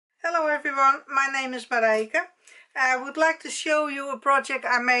Hello everyone, my name is Marijke. I would like to show you a project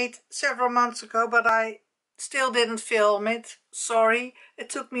I made several months ago, but I still didn't film it. Sorry, it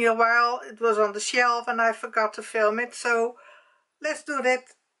took me a while. It was on the shelf and I forgot to film it, so let's do that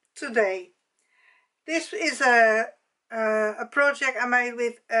today. This is a project I made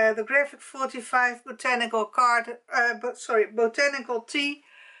with the Graphic 45 botanical botanical tea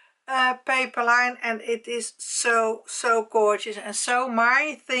paperline, and it is so gorgeous and so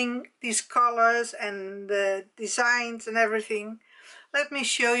my thing, these colors and the designs and everything. Let me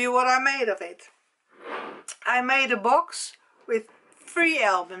show you what I made of it. I made a box with 3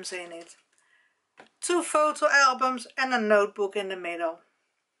 albums in it, 2 photo albums and a notebook in the middle.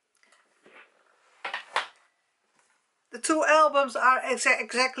 The 2 albums are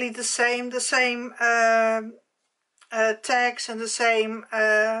exactly the same tags and the same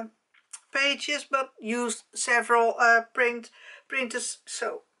pages, but used several prints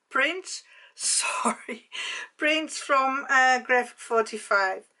from Graphic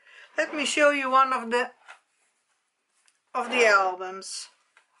 45. Let me show you one of the albums.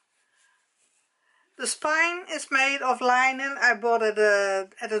 The spine is made of linen. I bought it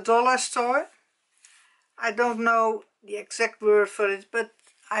at a dollar store. I don't know the exact word for it, but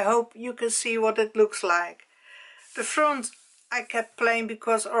I hope you can see what it looks like. The front I kept plain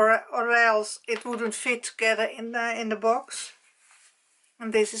because or else it wouldn't fit together in the box.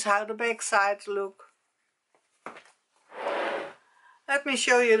 And this is how the back sides look. Let me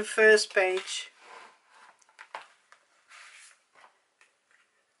show you the first page.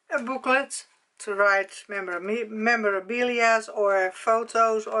 A booklet to write memorabilia or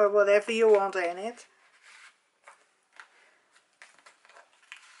photos or whatever you want in it.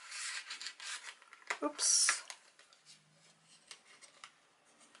 Oops.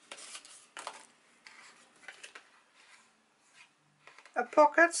 A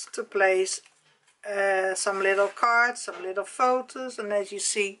pocket to place some little cards, some little photos, and as you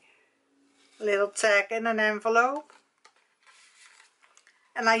see, a little tag in an envelope.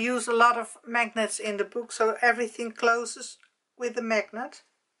 And I use a lot of magnets in the book, so everything closes with a magnet.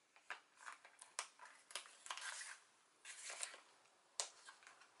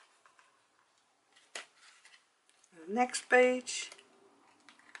 The next page.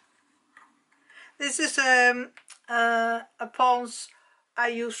 This is a pons I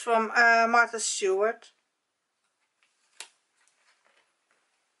use from Martha Stewart.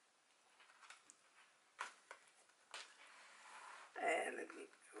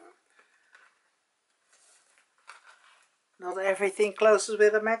 Not everything closes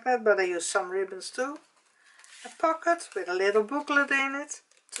with a magnet, but I use some ribbons too. A pocket with a little booklet in it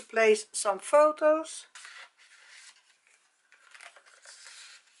to place some photos.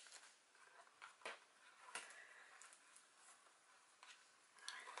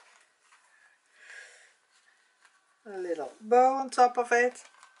 A little bow on top of it,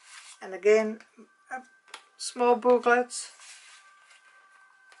 and again a small booklet.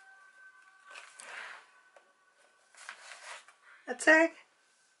 A tag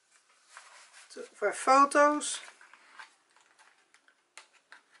for photos.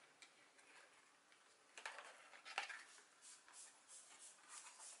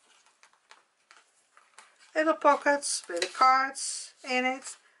 Little pockets with the cards in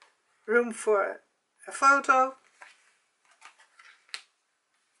it. Room for a photo.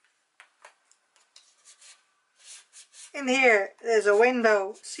 In here there's a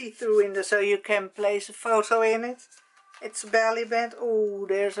window, see-through window, so you can place a photo in it. It's a belly band. Oh,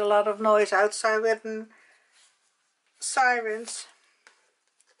 there's a lot of noise outside with sirens.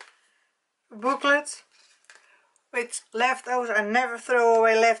 A booklet with leftovers. I never throw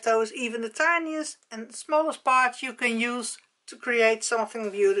away leftovers, even the tiniest and smallest parts you can use to create something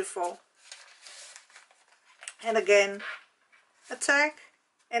beautiful. And again, a tag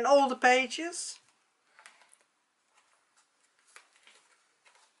in all the pages.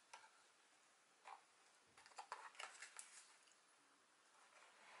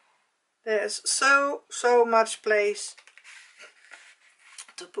 There's so much place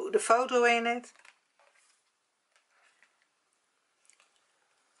to put the photo in it.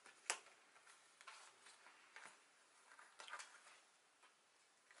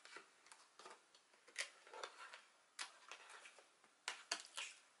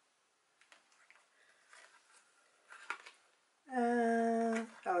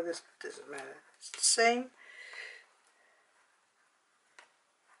 Oh, this doesn't matter. It's the same.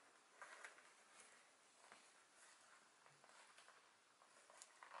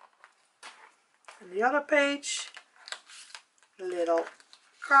 And the other page, little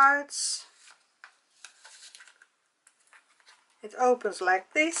cards. It opens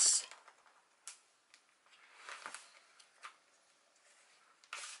like this.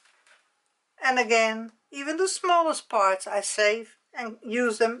 And again, even the smallest parts I save and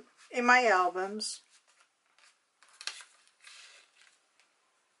use them in my albums.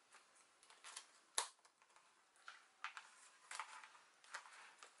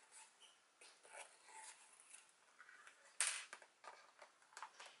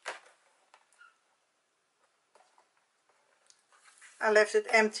 I left it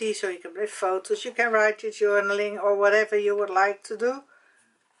empty so you can play photos, you can write your journaling or whatever you would like to do.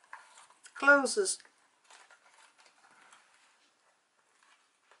 It closes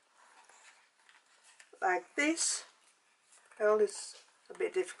like this. Well, it's a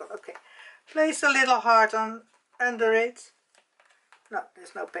bit difficult. Okay, place a little heart on under it. No,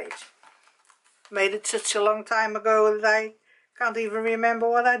 there's no page. Made it such a long time ago that I can't even remember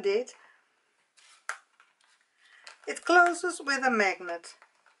what I did. It closes with a magnet.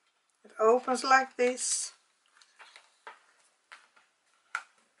 It opens like this.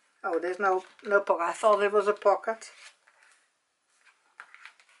 Oh, there's no pocket. I thought it was a pocket.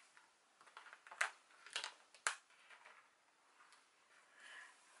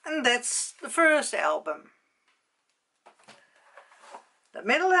 And that's the first album. The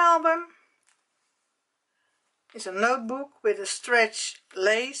middle album is a notebook with a stretch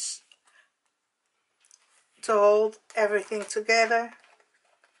lace to hold everything together.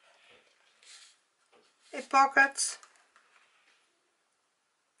 A pocket.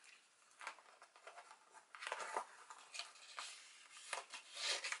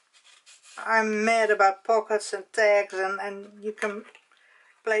 I'm mad about pockets and tags, and you can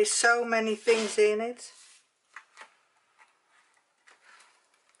place so many things in it.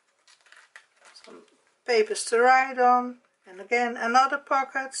 Some papers to write on, and again another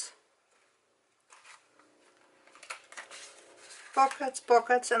pocket. Pockets,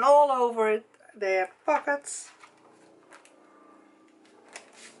 pockets, and all over it there are pockets.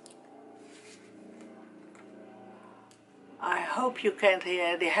 I hope you can't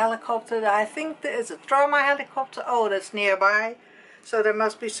hear the helicopter. I think there's a trauma helicopter. Oh, that's nearby. So there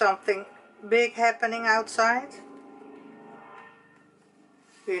must be something big happening outside.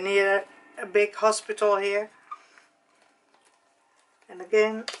 We're near a big hospital here. And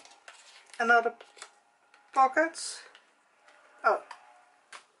again, another pocket. Oh.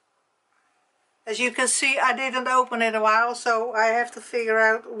 As you can see, I didn't open it a while, so I have to figure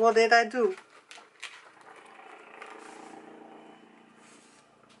out what did I do.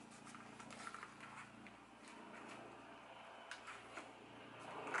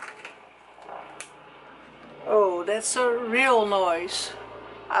 Oh, that's a real noise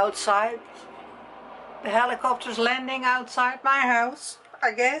outside. The helicopter's landing outside my house,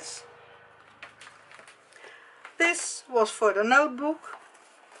 I guess. This was for the notebook.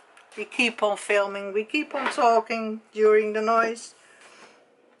 We keep on filming, we keep on talking during the noise.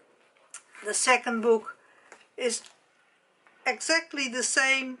 The second book is exactly the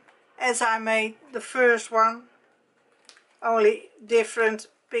same as I made the first one, only different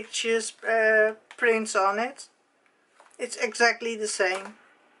pictures, prints on it. It's exactly the same.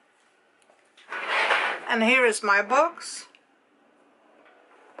 And here is my box.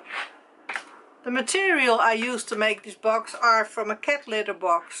 The material I used to make this box are from a cat litter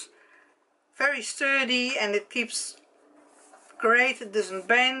box. Very sturdy, and it keeps great. It doesn't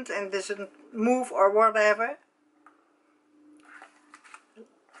bend and doesn't move or whatever.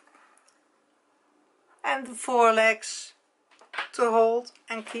 And the four legs to hold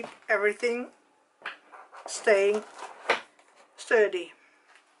and keep everything staying sturdy.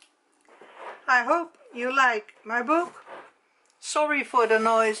 I hope you like my book. Sorry for the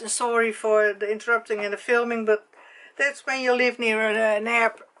noise and sorry for the interrupting in the filming, but that's when you live near an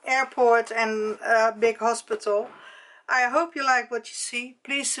airport and a big hospital. I hope you like what you see.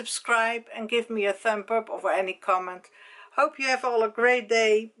 Please subscribe and give me a thumb up or any comment. Hope you have all a great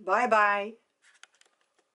day. Bye bye.